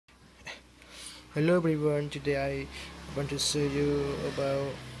Hello everyone, today I want to show you about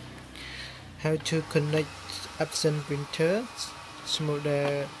how to connect Epson printer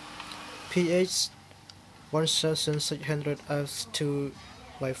model PH 1600F to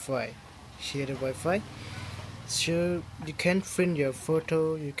Wi-Fi. Here the Wi-Fi. So you can print your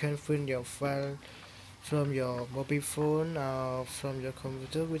photo, you can print your file from your mobile phone or from your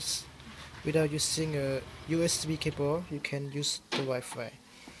computer without using a USB cable. You can use the Wi-Fi.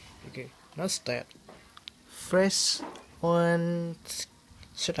 Okay, now start. Press on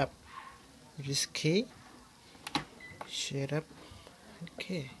setup. This key. Setup.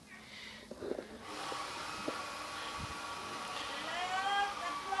 Okay.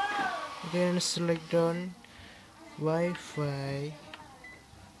 Then select on Wi-Fi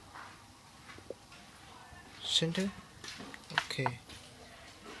center. Okay.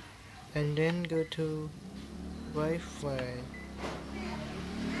 And then go to Wi-Fi.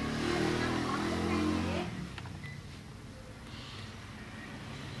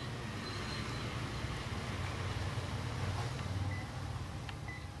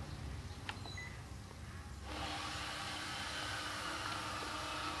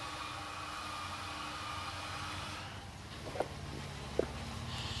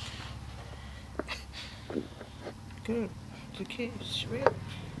 Good. Okay, sweet.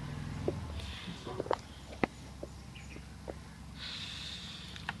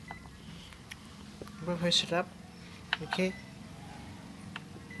 Wi-Fi setup. Okay.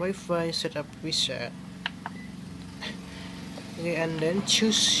 Wi-Fi setup reset. Okay, and then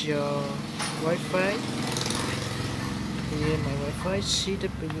choose your Wi-Fi. Here my Wi-Fi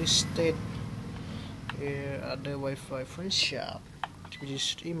CW state. Here are the Wi-Fi phone shop. To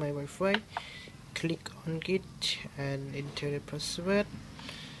register my Wi-Fi, click on it and enter the password.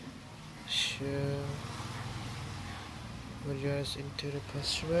 So we'll just enter the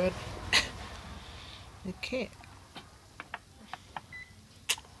password. Okay.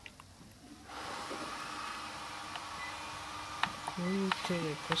 Enter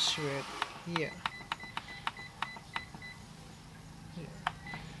the password here.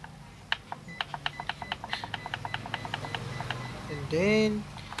 And then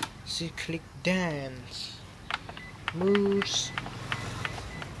click dance, moves,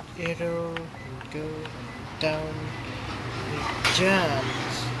 arrow, and go down, and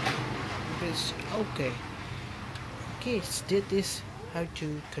jumps. Press OK. Okay, so that is how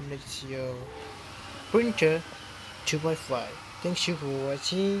to connect your printer to Wi-Fi. Thank you for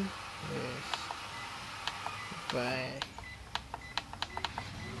watching. Yes. Bye.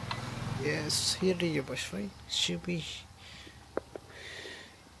 Yes, here is your Wi-Fi. Should be.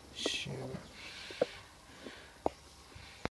 Sure.